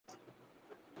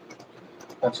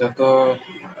আচ্ছা, তো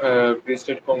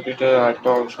প্রিস্টেড কংক্রিটের আরেকটা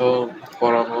অংশ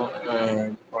পড়াবো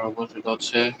যেটা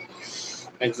হচ্ছে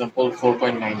এক্সাম্পল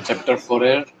 4.9, চ্যাপ্টার 4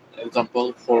 এর এক্সাম্পল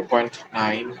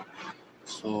 4.9।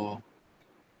 সো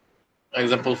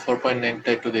এক্সাম্পল 4.9টা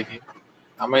একটু দেখি।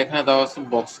 আমার এখানে দেওয়া আছে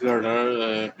বক্স গার্ডার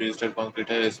প্রিস্টেড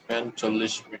কংক্রিটের স্প্যান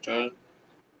 40 মিটার,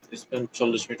 স্প্যান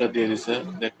 40 মিটার দিয়ে দিছে।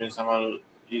 দ্যাট মিনস আমার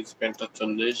এই স্প্যানটা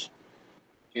 40,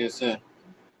 ঠিক আছে।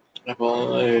 এবং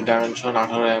ডাইমেনশন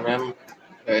 18 mm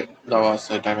দেওয়া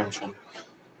আছে ডাইমেনশন,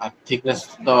 আর থিকনেস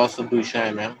দেওয়া আছে 200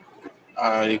 mm।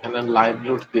 আর এখানে লাইভ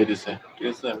লোড দিয়ে দিছে, ঠিক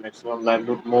আছে। ম্যাক্সিমাম লাইভ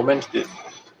লোড মোমেন্ট দিছে,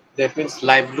 that means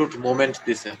live load moment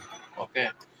দিছে। ওকে,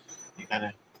 এখানে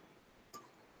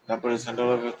তারপরে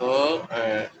সেন্টারের ভেতর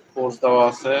ফোর্স দেওয়া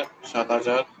আছে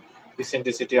 7000,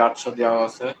 ইসেন্ট্রিসিটি 800 দেওয়া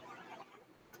আছে।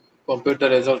 Computer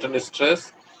resultant stress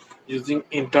using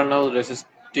internal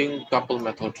রেসিস্টিং কাপল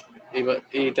মেথড,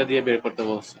 এইটা দিয়ে বের করতে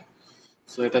বলছে।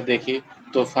 সো এটা দেখি।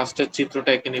 তো ফার্স্টের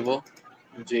চিত্রটা এঁকে নিব,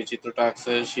 যে চিত্রটা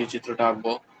আঁকছে সেই চিত্রটা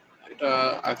আঁকবো। এটা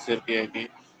আঁকছে আর কি।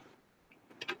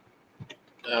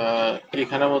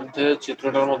 এখানের মধ্যে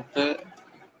চিত্রটার মধ্যে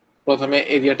প্রথমে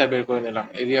এরিয়াটা বের করে নিলাম।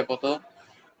 এরিয়া কত?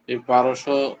 এই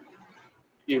 1200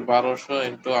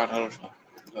 ইন্টু 1800,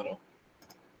 ধরো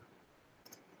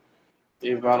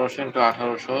এই 1200 ইন্টু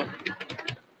 1800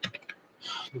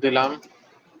 দিলাম।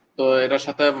 তো এটার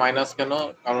সাথে মাইনাস কেন?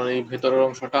 কারণ এই ভেতরের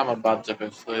অংশটা আমার বাদ যাবে।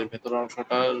 তো এই ভেতরের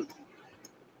অংশটা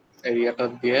এরিয়াটা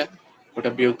দিয়ে ওটা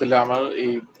বিয়োগ দিলে আমার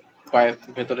এই পায়ের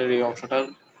ভেতরের এই অংশটার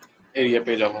এরিয়া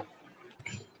পেয়ে যাব।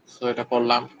 সো এটা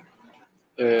করলাম।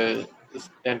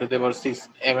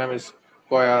 10⁶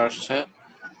 স্কয়ার আসছে।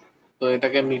 তো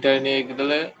এটাকে মিটারে নিয়ে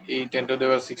গেলে এই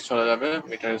 10⁶ চলে যাবে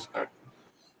মিটার স্কয়ার।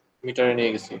 মিটারে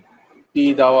নিয়ে গেছি। পি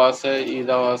দেওয়া আছে, ই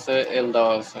দেওয়া আছে, এল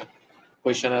দেওয়া আছে,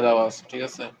 কোয়েশ্চেনে দেওয়া আছে, ঠিক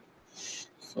আছে।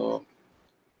 সো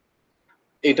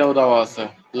এটাও দেওয়া আছে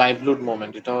লাইভ লোড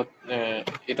মোমেন্ট।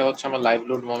 এটা হচ্ছে আমার লাইভ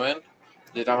লোড মোমেন্ট,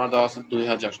 যেটা আমার দেওয়া আছে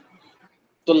 2000।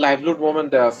 তো লাইভ লোড মোমেন্ট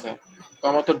দেওয়া আছে, তো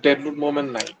আমার তো ডেড লোড মোমেন্ট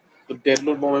নাই। তো ডেড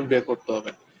লোড মোমেন্ট বের করতে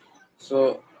হবে। সো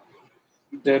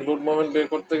ডেড লোড মোমেন্ট বের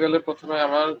করতে গেলে প্রথমে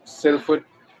আমার সেলফ ওয়েট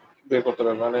বের করতে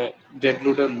হবে, মানে ডেড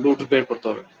লোডের লোড বের করতে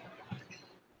হবে।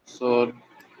 So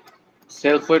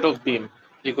self weight of beam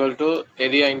equal to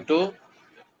area into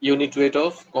unit weight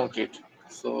of concrete.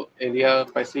 So area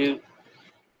পাইছি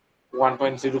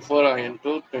 1.04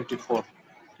 ইন্টু 24,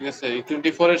 ঠিক আছে। এই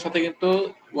 24 এর সাথে কিন্তু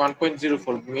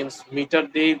 1.04 মিনস মিটার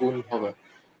দিয়েই গুণ হবে,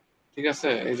 ঠিক আছে।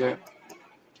 এই যে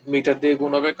মিটার দিয়ে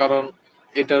গুণ হবে, কারণ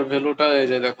এটার ভ্যালুটা এই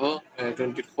যে দেখো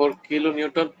 24 kilo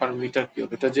Newton per metre cube.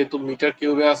 এটা যেহেতু মিটার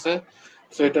কিউবে আছে,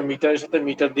 সো এটা মিটারের সাথে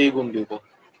মিটার দিয়ে গুণ দিব।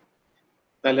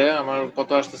 তাহলে আমার কত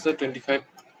আসতেছে? 25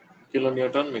 কিলো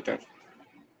নিউটন মিটার।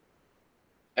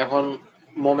 এখন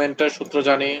মোমেন্টের সূত্র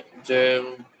জানি যে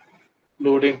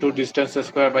load into distance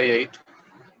square by 8।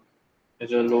 এই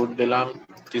যে লোড দিলাম,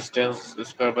 ডিস্টেন্স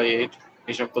স্কোয়ার বাই 8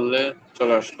 হিসাব করলে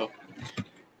চলে আসলো।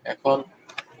 এখন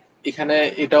এখানে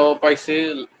এটাও পাইছি,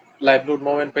 লাইভ লোড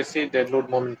মোমেন্ট পাইছি, ডেড লোড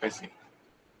মোমেন্ট পাইছি।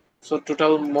 সো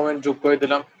টোটাল মোমেন্ট যোগ করে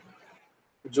দিলাম,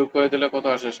 যোগ করে দিলে কত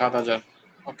আসে? 7000।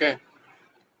 ওকে,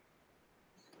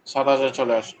 7000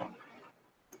 চলে আসলো।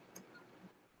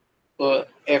 তো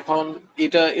এখন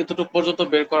এটা এতটুকু পর্যন্ত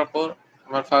বের করার পর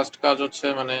আমার ফার্স্ট কাজ হচ্ছে,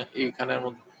 মানে এইখানের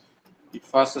মধ্যে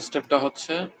ফার্স্ট স্টেপটা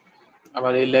হচ্ছে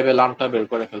আবার এই লেভেল আর্মটা বের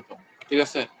করে ফেলবো, ঠিক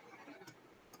আছে।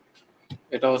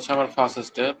 এটা হচ্ছে আমার ফার্স্ট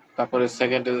স্টেপ। তারপরে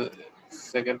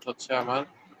সেকেন্ড হচ্ছে আমার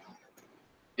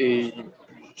এই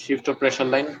শিফট অফ প্রেসার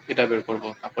লাইন, এটা বের করব।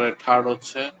 তারপরে থার্ড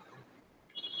হচ্ছে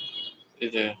এই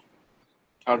যে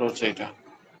এটা,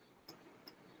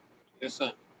 ঠিক আছে।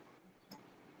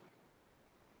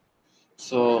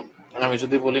 সো আমি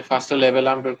যদি বলি ফার্স্টে লেভেল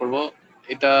আর্ম বের করব,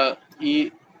 এটা E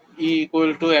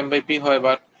equal to M by P হয়,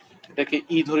 বাট এটাকে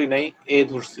ই ধরি নাই, এ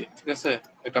ধরছি, ঠিক আছে।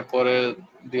 এটা পরে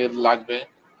দিয়ে লাগবে।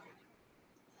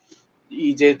 ই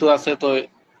যেহেতু আছে, তো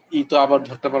ই তো আবার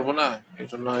ধরতে পারবো না, এই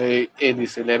জন্য এ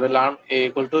দিছি। Level arm A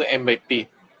equal to M by P.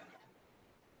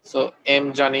 So M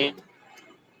জানি,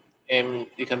 এম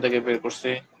এখান থেকে বের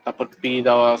করছি। তারপর পি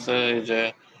দেওয়া আছে, এই যে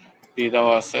পি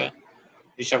দেওয়া আছে,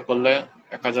 হিসাব করলে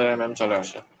 1000 mm চলে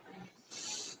আসে।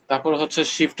 তারপর হচ্ছে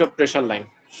শিফট অফ প্রেসার লাইন।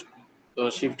 তো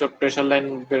শিফট অফ প্রেসার লাইন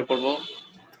বের করব।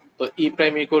 তো ই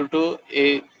prime equal to A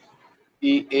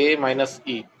A minus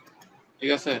E,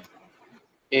 ঠিক আছে।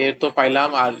 এ তো পাইলাম,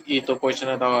 আর ই তো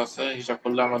কোয়েশ্চেনে দেওয়া আছে, হিসাব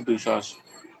করলে আমার 200 আসে।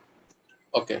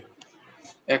 ওকে,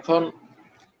 এখন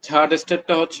থার্ড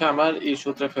স্টেপটা হচ্ছে আমার এই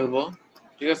সূত্রে ফেলবো,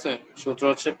 ঠিক আছে। সূত্র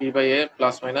হচ্ছে P by A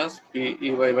plus minus P E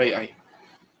Y by I.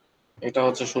 এটা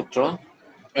হচ্ছে সূত্র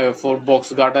ফোর বক্স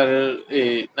গার্ডারের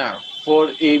না, ফোর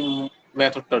এই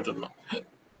মেথডটার জন্য,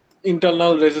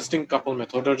 ইন্টারনাল রেজিস্টিং কাপল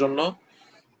মেথডের জন্য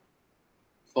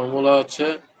ফর্মুলা হচ্ছে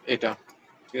এটা,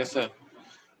 ঠিক আছে।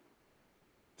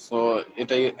 সো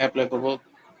এটাই অ্যাপ্লাই করব।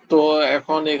 তো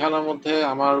এখন এখানের মধ্যে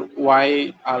আমার ওয়াই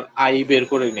আর আই বের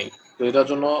করে নেই। তো এটার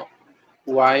জন্য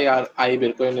ওয়াই আর আই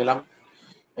বের করে নিলাম।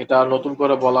 এটা নতুন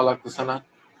করে বলা লাগতেছে না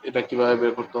এটা কিভাবে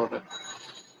বের করতে হবে।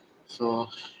 সো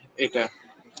এটা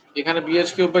এখানে বিএইচ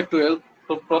কিউব বাই 12।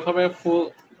 তো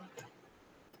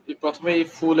প্রথমে এই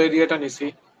ফুল এরিয়াটা নিছি,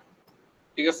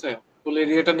 ঠিক আছে। ফুল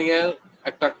এরিয়াটা নিয়ে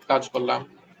একটা কাজ করলাম,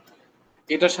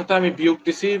 এটার সাথে আমি বিয়োগ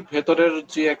দিছি ভেতরের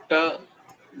যে একটা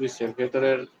দিছে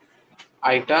ভেতরের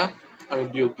আইটা আমি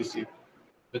বিয়োগ দিছি।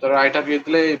 ভেতরের আইটা বিয়োগ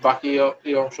দিলে এই বাকি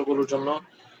এই অংশগুলোর জন্য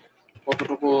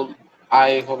কতটুকু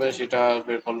আয় হবে সেটা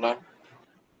বের করলাম।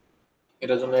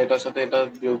 এটার জন্য এটার সাথে এটা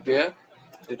বিয়োগ দিয়ে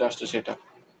যেটা আসছে সেটা।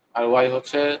 আর ওয়াই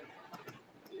হচ্ছে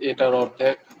এটার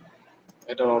অর্ধেক,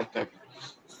 এটার অর্ধেক।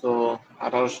 তো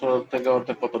 1800 থেকে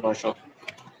অর্ধেক কত, 900।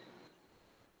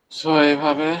 সো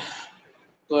এইভাবে।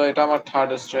 তো এটা আমার থার্ড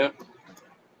স্টেপ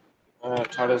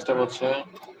হচ্ছে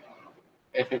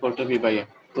F equal to B by এ।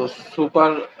 তো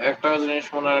সুপার, একটা জিনিস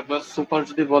মনে রাখবে, সুপার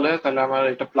যদি বলে তাহলে আমার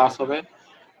এটা প্লাস হবে,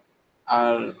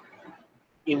 আর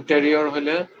ইন্টেরিয়র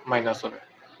হলে মাইনাস হবে।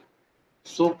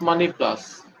 সুপ মানে প্লাস,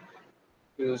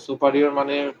 সুপারিয়র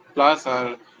মানে প্লাস, আর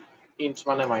ইন্ট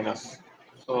মানে মাইনাস।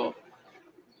 তো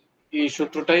এই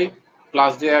সূত্রটাই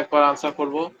প্লাস দিয়ে একবার আনসার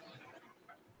করব,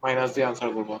 মাইনাস দিয়ে আনসার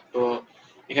করব। তো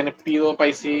এখানে পিও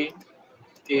পাইছি,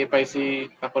 এ পাইছি,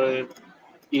 তারপরে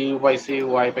ইউ পাইছি,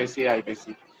 ওয়াই পাইছি, আই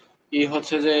পাইছি। ই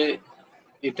হচ্ছে যে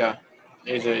এটা,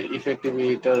 এই যে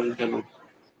ইফেক্টিভিটার ভ্যালু।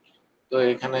 তো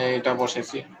এখানে এটা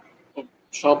বসাইছি,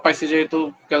 সব পাইছি যেহেতু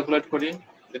ক্যালকুলেট করি,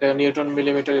 এটা নিউটন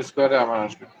মিলিমিটার স্কোয়ারে আমার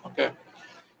আসবে। ওকে,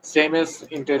 সেম এস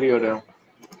ইন্টেরিয়রে।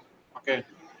 ওকে,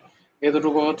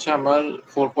 এতটুকু হচ্ছে আমার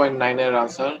 4.9 এর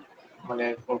আনসার। মানে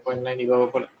 4.9 এভাবে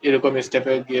করে এরকম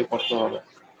স্টেপে গিয়ে করতে হবে,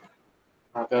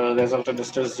 আমাকে রেজাল্টের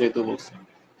ডিস্টেন্স যেহেতু বলছে।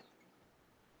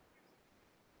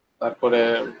 তারপরে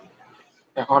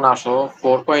এখন আসো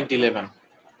 4.11।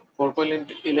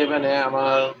 4.11-এ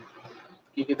আমার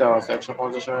কি কি দেওয়া আছে,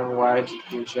 150 mm wide,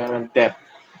 300 mm depth,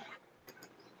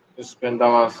 Spain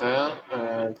দেওয়া আছে,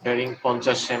 ক্যারিং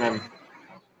 50 mm,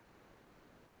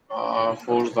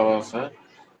 ফোর্স দেওয়া আছে।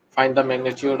 Find the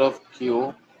magnitude of Q,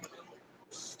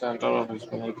 centre of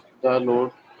the load,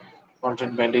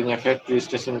 content bending effect,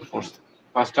 রিস্ট্রেসিং force.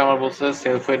 ফার্স্টে আমার বলছে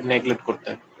সেলফ ওয়েট নেগলেক্ট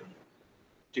করতে,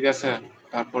 ঠিক আছে।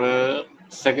 তারপরে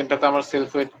সেকেন্ডটাতে আমার সেলফ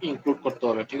ওয়েট ইনক্লুড করতে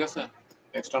হবে, ঠিক আছে।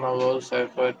 External load,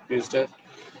 self wait, রিস্ট্রেস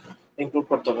include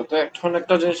করতে হবে। তো এখন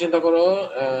একটা জিনিস চিন্তা করো,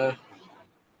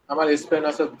 আমার স্পেন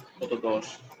আছে কত, 10।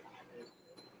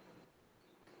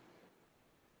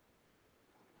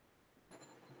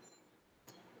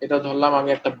 এটা ধরলাম আমি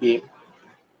একটা বিম,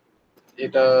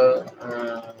 এটা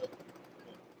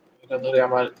এটা ধরে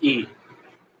আমার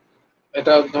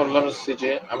এটা ধরলাম হচ্ছে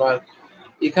যে আমার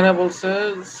এখানে বলছে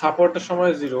সাপোর্টের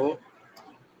সময় 0,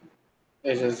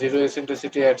 এই যে 0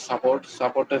 এসেন্ট্রিসিটি এট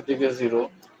সাপোর্টের দিকে 0।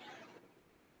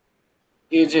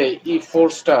 এই যে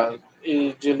ফোর্সটা, এই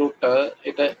যে লোডটা,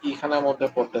 এটা এখানের মধ্যে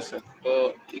পড়তেছে। তো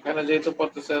এখানে যেহেতু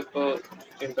পড়তেছে, তো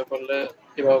চিন্তা করলে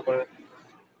কিভাবে করে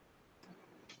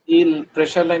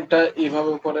প্রেসার লাইনটা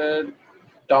এইভাবে করে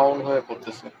ডাউন হয়ে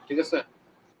পড়তেছে, ঠিক আছে।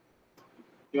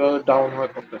 কিভাবে ডাউন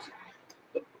হয়ে পড়তেছে,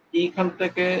 তো এইখান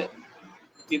থেকে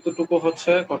এতটুকু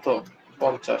হচ্ছে কত,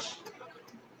 50।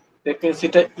 দেখবেন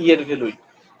সেটা এর ভ্যালুই,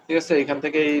 ঠিক আছে। এখান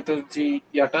থেকে এই তো যে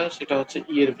ইয়াটা সেটা হচ্ছে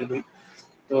এর ভ্যালুই।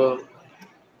 তো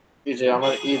এই যে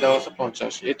আমার দেওয়া আছে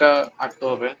 50, এটা আঁকতে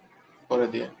হবে করে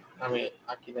দিয়ে। আমি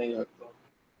আঁকি নাই হয়তো,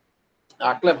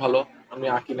 আঁকলে ভালো, আমি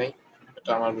আঁকি নাই,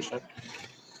 এটা আমার বিষয়।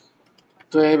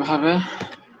 তো এইভাবে।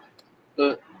 তো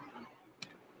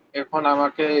এখন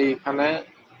আমাকে এইখানে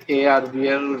এ আর বি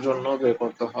এর জন্য বের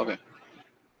করতে হবে।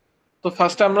 তো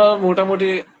ফার্স্টে আমরা মোটামুটি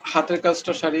হাতের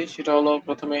কাজটা সারি, সেটা হলো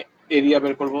প্রথমে এরিয়া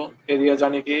বের করব। এরিয়া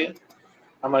জানি কি,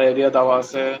 আমার এরিয়া দেওয়া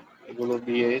আছে, এগুলো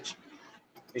বিএইচ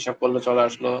হিসাব করলে চলে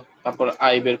আসলো। তারপর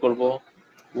আই বের করব,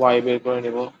 ওয়াই বের করে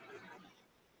নেব,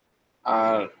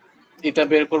 আর এটা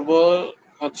বের করব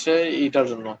হচ্ছে এইটার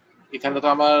জন্য। এখানে তো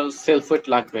আমার সেলফ ওয়েট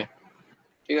লাগবে,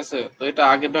 ঠিক আছে। তো এটা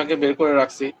আগে ভাগে বের করে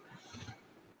রাখছি।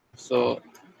 সো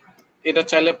এটা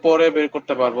চাইলে পরে বের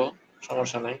করতে পারবো,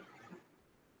 সমস্যা নাই।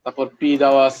 তারপর পি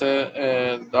দেওয়া আছে,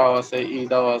 দেওয়া আছে,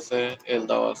 এল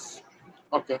দেওয়া আছে।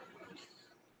 ওকে,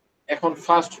 এখন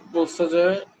ফার্স্ট বলছে যে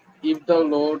if the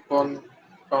load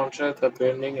counters the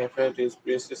bending effect is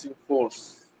prestressing force,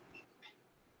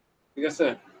 ঠিক আছে।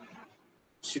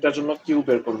 সেটার জন্য কিউ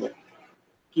বের করবে।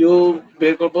 কিউ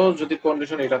বের করবো যদি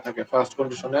কন্ডিশন এটা থাকে, ফার্স্ট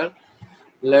কন্ডিশনের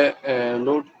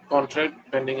load contract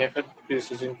bending effect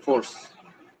prestressing force.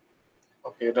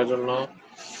 ওকে, এটার জন্য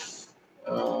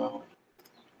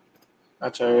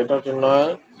আচ্ছা, এটার জন্য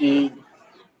ই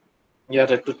ইয়ার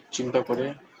একটু চিন্তা করি।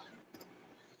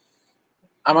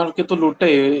 আমার কিন্তু লোডটা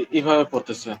এইভাবে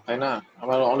পড়তেছে, তাই না?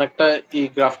 আমার অনেকটা এই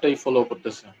গ্রাফটাই ফলো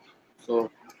করতেছে। তো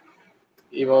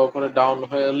এইভাবে করে ডাউন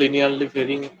হয়ে লিনিয়ারলি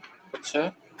ভেরিং হচ্ছে,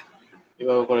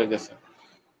 এভাবে করে গেছে।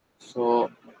 সো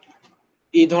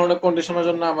এই ধরনের কন্ডিশনের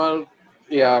জন্য আমার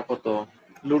কত,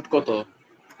 লোড কত,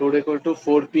 load equal to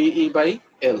 4 PE by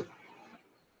এল।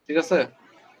 ঠিক আছে?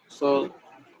 সো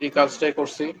এই কাজটাই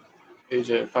করছি। এই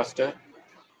যে ফার্স্টে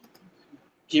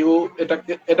কিউ,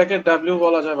 এটাকে ডাব্লিউ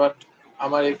বলা যায়, বাট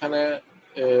আমার এখানে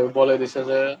বলে দিছে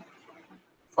যে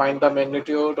find the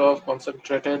magnitude of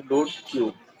concentrated load Q.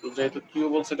 তো যেহেতু কিউ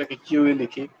বলছে, এটাকে কিউ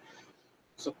লিখি।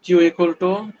 সো কিউ ইকুয়াল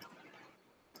টু,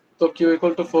 তো Q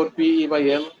equal to 4 PE by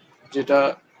এল, যেটা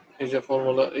এই যে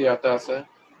ফর্মুলা ইয়াতে আছে,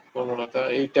 ফর্মুলাটা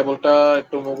এই টেবলটা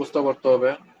একটু মুখস্থ করতে হবে,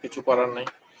 কিছু করার নাই।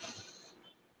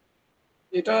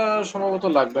 এটা সম্ভবত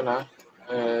লাগবে না,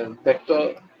 দেখতো,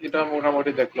 এটা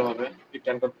মোটামুটি দেখলে হবে।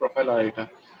 টেন্ডার প্রোফাইল আর এটা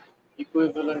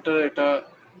ইকুইভ্যালেন্টের, এটা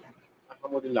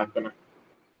মোটামুটি লাগবে না।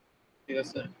 ঠিক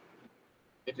আছে,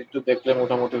 এটা একটু দেখলে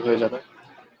মোটামুটি হয়ে যাবে।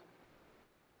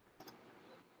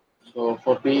 So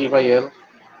 4 PE by L,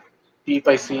 P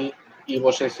পাইছি, ই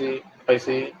বসাইছি,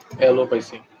 পাইছি, এলও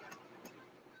পাইছি,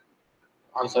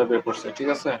 আনসার বের করছে। ঠিক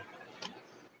আছে,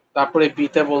 তারপরে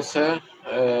বিতে বলছে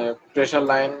pressure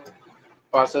line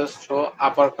passes through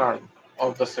upper current of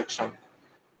the section,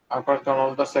 upper current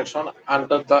of the section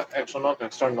under the action of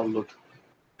external load.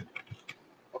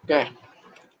 ওকে,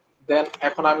 দেন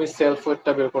এখন আমি সেলফ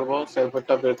ওয়েটটা বের করব। সেলফ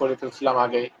ওয়েটটা বের করে ফেলছিলাম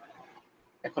আগেই।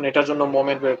 এখন এটার জন্য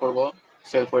মোমেন্ট বের করব।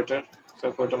 সেলফ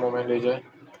ওয়েটের মোমেন্ট এই যে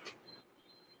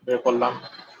বের করলাম।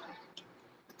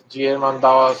 জি এর মান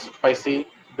দেওয়া পাইছি,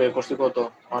 বের করছি কত,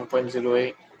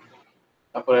 1.08।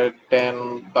 তারপরে 10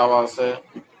 দেওয়া আছে,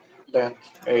 লেন্থ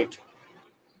 8,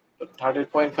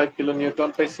 13.5 কিলো নিউটন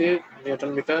পাইছি,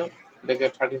 নিউটন মিটার দেখে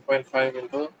 13.5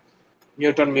 কিন্তু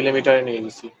নিউটন মিলিমিটারে নিয়ে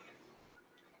গেছি।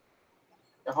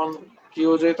 এখন কিউ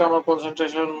যেহেতু আমার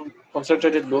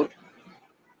কনসেন্ট্রেটেড লোড,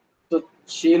 তো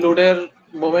সেই লোডের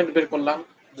মোমেন্ট বের করলাম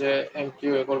যে M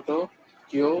Q equal to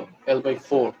Q L by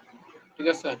 4। ঠিক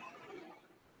আছে,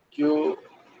 কিউ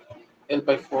এল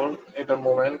বাই 4 এটার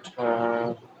মোমেন্ট,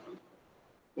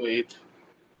 ওয়েট,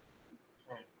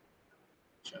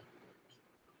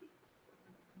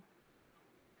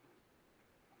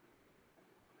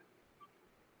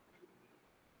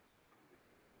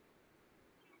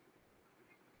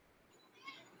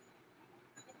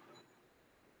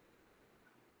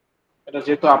 এটা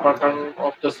যেহেতু আপার কার্ন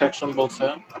অফ দ্য সেকশন বলছে,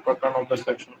 আপার Karn of the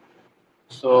section,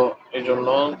 so এই জন্য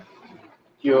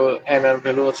কিউ এম এর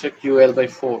ভ্যালু হচ্ছে Q L by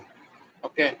 4।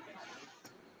 Okay,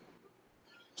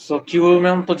 so Q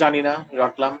ma'am তো জানি না,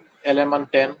 রাখলাম। এল এম মান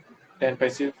 10, 10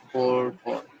 পাইছি, 4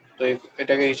 তো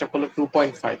এটাকে হিসাব করলে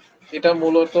 2.5। এটা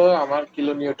মূলত আমার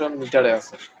কিলো নিউটন মিটারে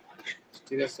আছে।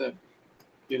 ঠিক আছে,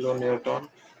 কিলো নিউটন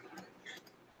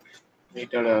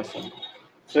মিটারে আছে।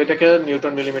 তো এটাকে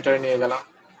নিউটন মিলিমিটারে নিয়ে গেলাম।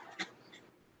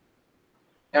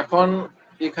 এখন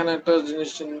এখানে একটা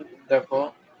জিনিস দেখো,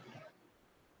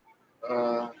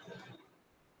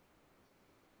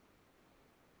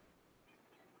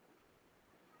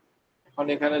 এখন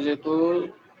এখানে যেহেতু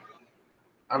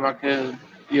আমাকে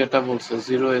ইয়েটা বলছে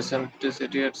zero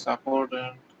এসেন্ট্রিসিটি at support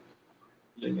and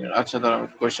linear. আচ্ছা, দাঁড়াও,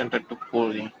 কোয়েশ্চেনটা একটু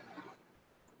পড়ি।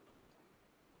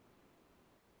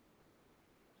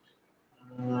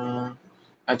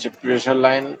 আচ্ছা,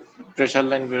 প্রেসার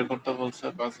লাইন বের করতে বলছে,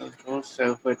 পাসেস থ্রু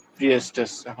সেলফ ওয়েট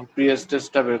প্রিস্ট্রেস। এখন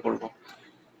প্রিস্ট্রেসটা বের করব।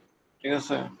 ঠিক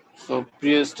আছে, সো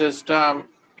প্রিস্ট্রেসটা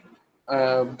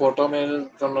বটমের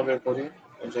জন্য বের করি।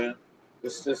 এই যে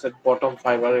stress at bottom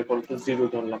fibre equal to 0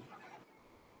 ধরলাম।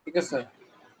 ঠিক আছে,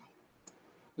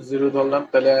 0 ধরলাম,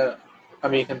 তাহলে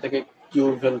আমি এখান থেকে কিউ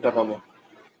ভ্যালুটা পাবো।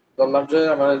 ধরলাম যে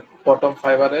আমার বটম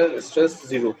ফাইবারের স্ট্রেস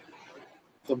 0,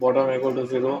 তো বটম ইকুয়াল টু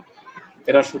 0।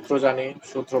 এরা সূত্র জানি,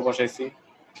 সূত্র বসাইছি।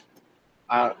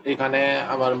 আর এখানে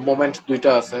আমার মোমেন্ট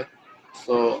দুইটা আছে।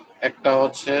 সো একটা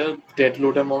হচ্ছে ডেড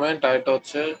লোডের মোমেন্ট, আর একটা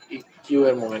হচ্ছে কিউ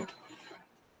এর মোমেন্ট।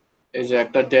 এই যে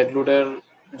একটা ডেড লোডের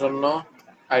জন্য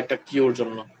আর একটা কিউর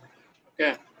জন্য। ওকে,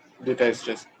 দুইটা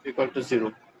স্ট্রেস ইকুয়াল টু 0।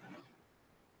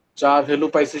 যা ভ্যালু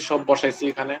পাইছি সব বসাইছি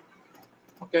এখানে।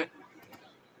 ওকে,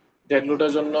 ডেড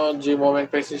লোডের জন্য যে মোমেন্ট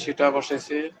পাইছি সেটা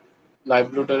বসাইছি, লাইভ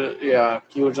লোডের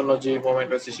কিউর জন্য যে মোমেন্ট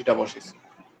পাইছি সেটা বসাইছি।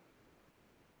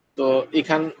 তো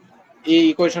এখান এই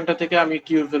ইকুয়েশনটা থেকে আমি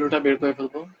কিউ ভ্যালুটা বের করে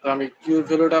ফেলবো। তো আমি কিউ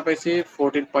ভ্যালুটা পাইছি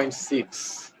 14.6।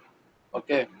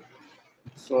 ওকে,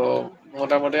 সো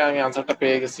মোটামুটি আমি আনসারটা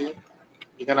পেয়ে গেছি।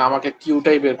 এখানে আমাকে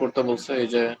কিউটাই বের করতে বলছে, এই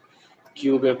যে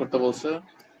কিউ বের করতে বলছে।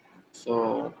 সো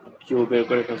কিউ বের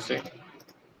করে ফেলছি।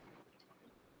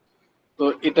 তো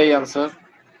এটাই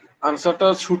আনসারটা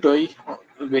ছোটই,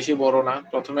 বেশি বড় না।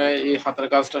 প্রথমে এই হাতের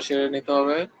কাজটা সেরে নিতে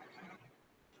হবে,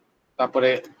 তারপরে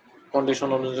কন্ডিশন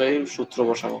অনুযায়ী সূত্র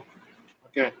বসাবো।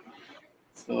 ওকে,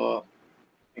 তো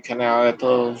এখানে আর এত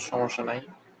সমস্যা নাই।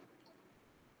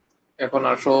 এখন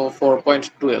আসো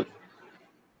 4.12,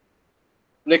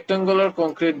 রেক্টাঙ্গুলার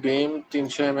কংক্রিট বিম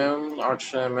 300 mm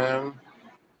 800 mm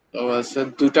দেওয়া আছে,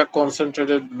 দুইটা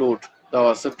কনসেন্ট্রেটেড লোড দেওয়া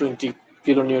আছে 20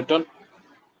 কিলো নিউটন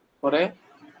করে,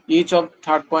 each of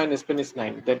third point Spain is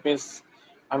 9। That means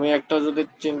আমি একটা যদি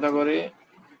চিন্তা করি,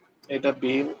 এটা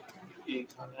বিম,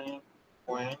 এখানে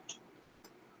পয়েন্ট,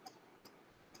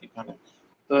 এখানে,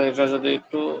 তো এটা যদি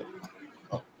একটু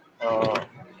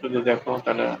যদি দেখো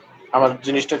তাহলে আমার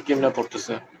জিনিসটা কেমনে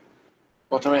পড়তেছে।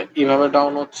 প্রথমে এইভাবে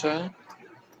ডাউন হচ্ছে,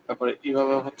 তারপরে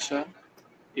এইভাবে হচ্ছে,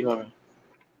 এইভাবে।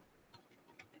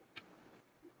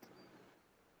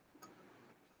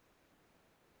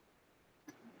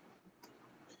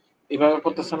 এইভাবে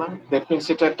করতেছে না, দ্যাট মিনস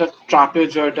এটা একটা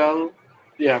ট্রাপেজয়েডাল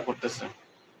ইয়া করতেছে।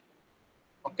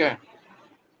 ওকে,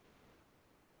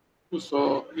 সো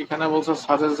এখানে বলছে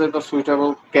suggest that the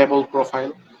suitable cable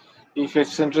profile if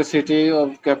eccentricity of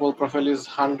cable profile is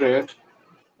 100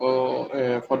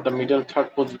 for the middle third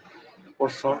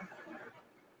portion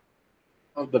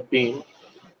of the beam,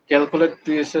 calculate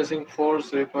prestressing force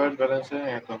required balancing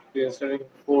এখন prestressing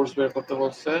force বের করতে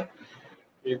বলছে,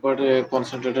 required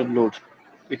concentrated load,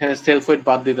 এখানে self wait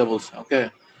বাদ দিতে বলছে। ওকে,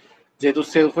 যেহেতু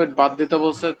self wait বাদ দিতে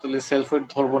বলছে তাহলে সেলফ ওয়েট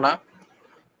ধরবো না।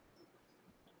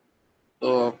 তো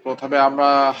প্রথমে আমরা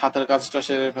হাতের কাজটা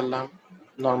সেরে ফেললাম।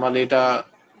 নর্মালি এটা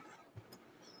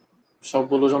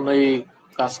সবগুলোর জন্যই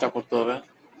কাজটা করতে হবে,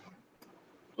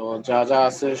 তো যা যা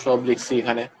আছে সব লিখছি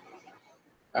এখানে।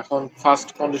 এখন ফার্স্ট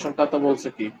কন্ডিশনটা তো বলছে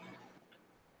কি,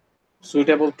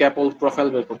 সুইটেবল ক্যাপল প্রোফাইল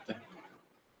বের করতে।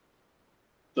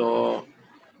 তো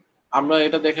আমরা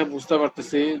এটা দেখে বুঝতে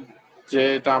পারতেছি যে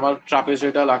এটা আমার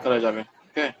ট্রাপেজয়েডাল আকারে যাবে।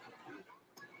 ওকে,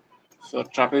 সো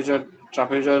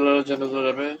ট্রাপেজয়েডাল যেন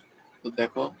যাবে, তো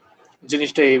দেখো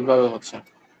জিনিসটা এইভাবে হচ্ছে,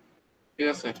 ঠিক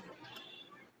আছে,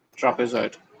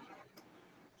 ট্রাপেজয়েড।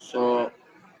 সো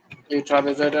এই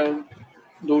ট্রাপেজয়েডাল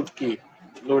লোড কি,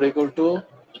 load equal to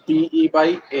পিই by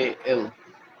A L.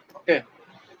 Okay,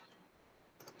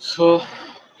 so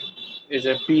এই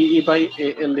যে পিই বাই এ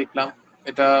এল লিখলাম,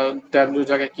 এটা ডাব্লিউ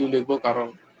জায়গায় কিউ লিখবো, কারণ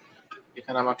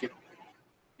এখানে আমাকে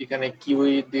এখানে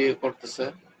কিউই দিয়ে করতেছে,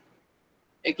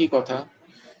 একই কথা।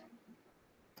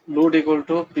 লোড ইকুয়াল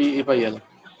টু পিই বাই এল,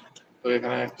 তো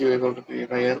এখানে Q equal to পিই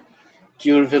by L.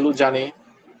 কিউর value জানি,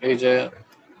 এই যে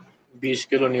 20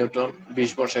 কিলো নিউটন,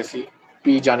 20 বসাইছি,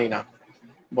 পি জানি না,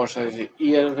 বসাইছি। ই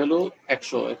এর ভ্যালু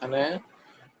 100, এখানে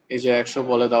এই যে 100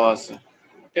 বলে দেওয়া আছে।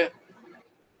 ওকে,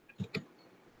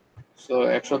 সো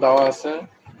 100 দেওয়া আছে,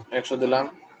 100 দিলাম।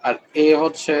 আর এ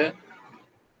হচ্ছে,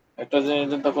 একটা জিনিস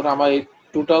চিন্তা করে, আমার এই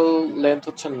টোটাল লেন্থ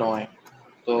হচ্ছে 9,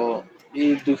 তো এই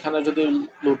দুইখানে যদি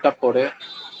লোডটা পড়ে,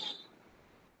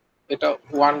 এটা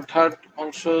 1/3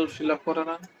 অংশ ফিল আপ করে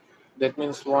না, that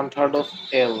means 1/3 of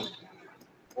L,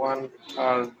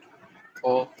 1/3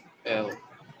 of L,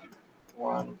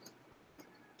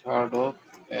 1/3 of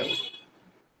এল।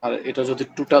 আর এটা যদি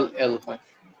টোটাল এল হয়,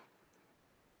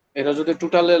 এটা যদি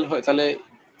টোটাল এল হয়, তাহলে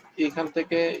এখান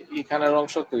থেকে এখানের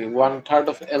অংশ কি 1/3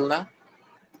 অফ এল না,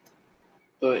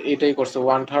 তো এটাই করছে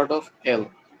 1/3 অফ এল।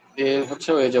 এ হচ্ছে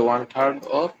ওই যে 1/3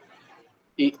 অফ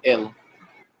ই এল।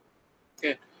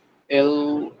 ওকে, এল,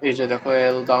 এই যে দেখো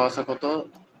এল দেওয়া আছে কত,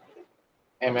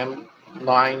 M M,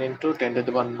 9 into 10 to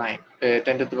the power 9,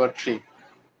 10 to the পাওয়ার 3,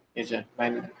 এই যে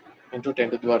 9 ইন্টু 10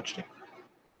 টু দি পাওয়ার 3।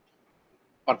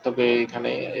 পার্থক্য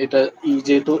এখানে, এটা ই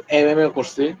যেহেতু এম এম এ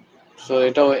করছি, সো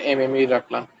এটাও এম এম ই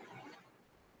রাখলাম।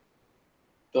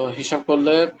 তো হিসাব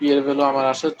করলে পি এর ভ্যালু আমার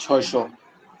আসে 600।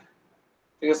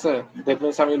 ঠিক আছে, দ্যাট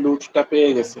মিনস আমি লুটটা পেয়ে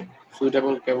গেছি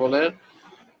সুইটেবল কেবলের,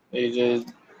 এই যে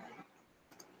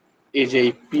এই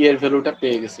পি এর ভ্যালুটা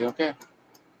পেয়ে গেছি। ওকে,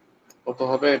 কত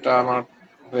হবে এটা আমার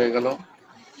হয়ে গেল।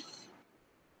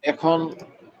 এখন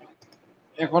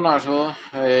এখন আসো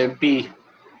বি,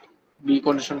 বি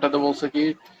কন্ডিশনটাতে বলছে কি,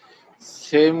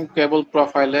 সেম কেবল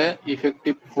প্রোফাইলে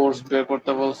ইফেক্টিভ ফোর্স বের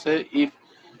করতে বলছে if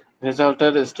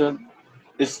resulted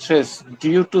stress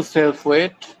due to self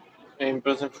wait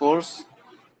impressive force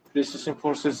precision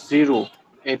force is 0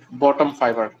 at bottom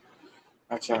fibre.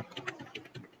 আচ্ছা,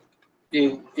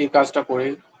 এই কাজটা করি।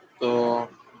 তো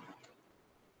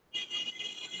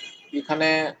এখানে,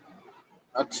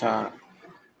 আচ্ছা,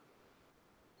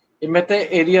 এমনিতে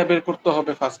এরিয়া বের করতে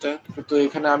হবে ফার্স্টে, কিন্তু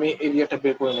এখানে আমি এরিয়াটা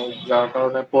বের করে নেই, যার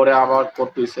কারণে পরে আবার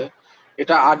করতে হইছে।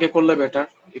 এটা আগে করলে বেটার।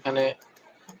 এখানে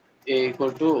এ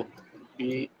ইকুয়াল টু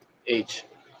বি এইচ,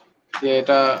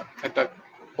 এটা একটা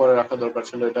পরে রাখা দরকার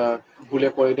ছিল, এটা ভুলে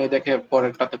করি নাই দেখে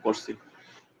পরেরটাতে করছি।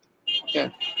 ওকে,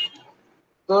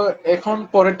 তো এখন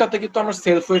পরেরটাতে কিন্তু আমার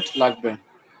সেলফ ওয়েট লাগবে।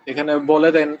 এখানে বলে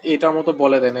দেন এটার মতো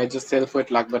বলে দেন এই যে সেলফ ওয়েট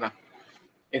লাগবে না,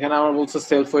 এখানে আমার বলছে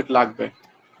সেলফ ওয়েট লাগবে।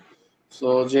 সো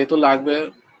যেহেতু লাগবে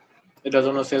এটার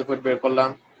জন্য সেলফ ওয়েট বের করলাম,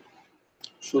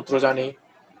 সূত্র জানি,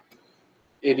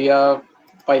 এরিয়া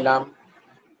পাইলাম,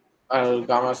 আর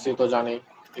গামা সি তো জানি,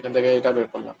 এখান থেকে এটা বের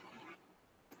করলাম,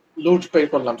 লুট বের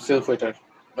করলাম সেলফ ওয়েটার,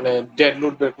 মানে ডেড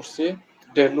লুট বের করছি,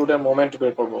 ডেড লুটের মোমেন্ট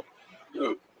বের করব,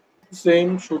 সেম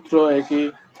সূত্র একই,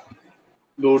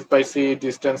 লুট পাইছি,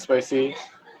 ডিস্টেন্স পাইছি,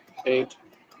 এই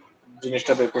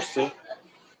জিনিসটা বের করছি।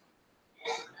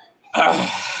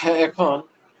 এখন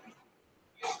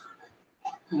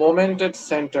মোমেন্টেড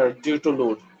সেন্টার ডিউ টু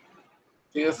লোড,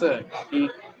 ঠিক আছে,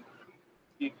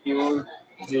 কিউর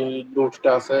যে লোডটা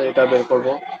আছে এটা বের করব।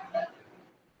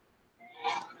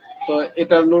 তো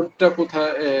এটার লোডটা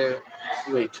কোথায়,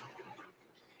 ওয়েট,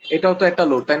 এটাও তো একটা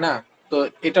লোড তাই না, তো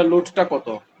এটার লোডটা কত,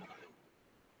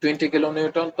 20 কিলো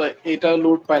নিউটন। তো এটা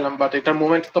লোড পাইলাম বাট এটার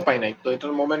মোমেন্ট তো পাই নাই, তো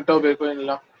এটার মোমেন্টটাও বের করে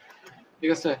নিলাম,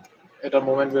 ঠিক আছে, এটার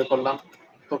মোমেন্ট বের করলাম।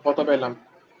 তো কত পেলাম,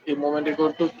 এই মোমেন্ট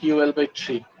ইকুয়াল টু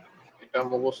QL/3, এটা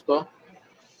মুখস্থ।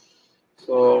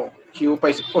 তো কিউ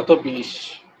পাইছি কত, 20,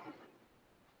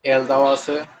 এল দেওয়া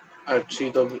আছে, আর 3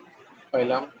 তো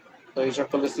পাইলাম। তো হিসাব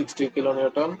করলে 60 kilo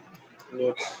Newton,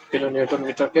 kilo Newton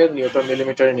মিটারকে Newton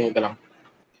মিলিমিটারে নিয়ে গেলাম।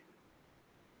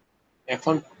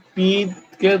 এখন পি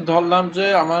কে ধরলাম যে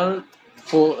আমার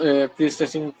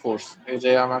প্রিস্ট্রেসিং ফোর্স, এই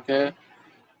যে আমাকে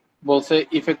বলছে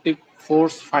ইফেক্টিভ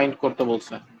ফোর্স ফাইন্ড করতে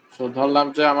বলছে, তো ধরলাম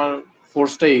যে আমার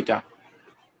ফোর্সটা এইটা,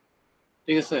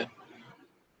 ঠিক আছে,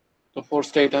 তো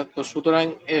ফোর্সটা এটা, তো সুতরাং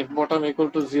এফ বটম ইকুয়াল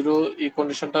টু 0, এই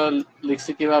কন্ডিশনটা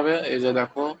লিখছি কিভাবে, এই যে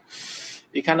দেখো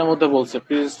এখানের মধ্যে বলছে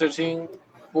prestressing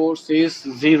force is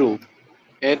 0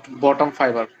 at bottom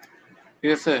fibre,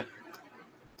 ঠিক আছে,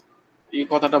 এই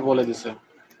কথাটা বলে দিছে।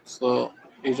 সো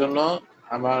এই জন্য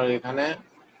আমার এখানে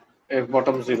এফ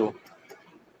বটম 0,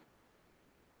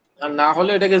 আর না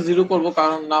হলে এটাকে 0 করব,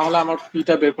 কারণ না হলে আমার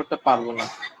পিটা বের করতে পারবো না।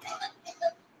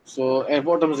 সো এফ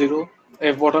বটম 0,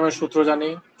 এফ বটমের সূত্র জানি,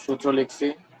 সূত্র লিখছি,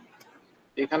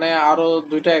 এখানে আরো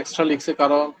দুইটা এক্সট্রা লিখছি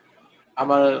কারণ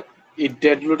আমার এই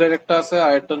ডেড লুডের একটা আছে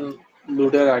আর একটা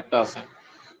লুডের একটা আছে,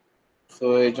 তো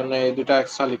এই জন্য এই দুটা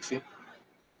এক্সট্রা লিখছি।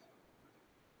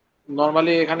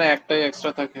 নরমালি এখানে একটাই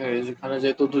এক্সট্রা থাকে, যেখানে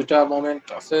যেহেতু দুইটা মোমেন্ট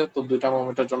আছে তো দুইটা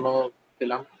মোমেন্টের জন্য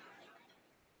দিলাম।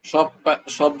 সব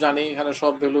সব জানি, এখানে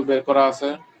সব ভ্যালু বের করা আছে,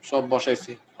 সব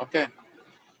বসাইছি। ওকে,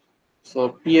 সো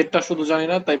পি এরটা শুধু জানি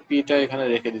না, তাই পিটা এখানে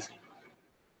রেখে দিছি।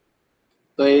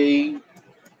 তো এই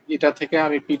এটা থেকে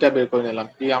আমি পিটা বের করে নিলাম,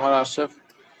 পি আমার আসছে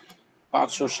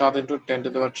 507 ইন্টু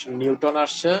 10⁻³ নিউটন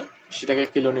আসছে, সেটাকে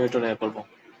কিলো নিউটনে করবো।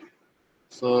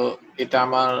 সো এটা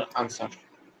আমার আনসার,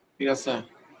 ঠিক আছে।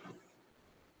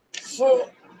 সো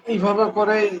এইভাবে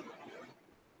করে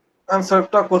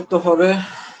আনসারটা করতে হবে,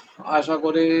 আশা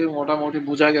করি মোটামুটি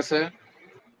বোঝা গেছে।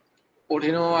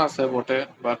 কঠিনও আছে বটে,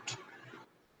 বাট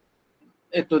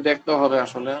একটু দেখতে হবে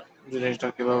আসলে জিনিসটা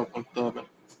কিভাবে করতে হবে।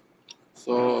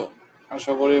 সো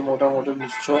আশা করি মোটামুটি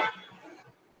বুঝছো,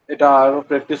 এটা আরো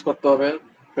প্র্যাকটিস করতে হবে,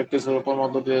 প্র্যাকটিসের উপর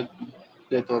মধ্য দিয়ে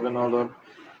যেতে হবে, নাহলে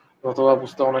অথবা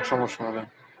বুঝতে অনেক সমস্যা হবে।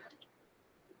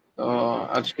 তো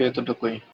আজকে এতটুকুই।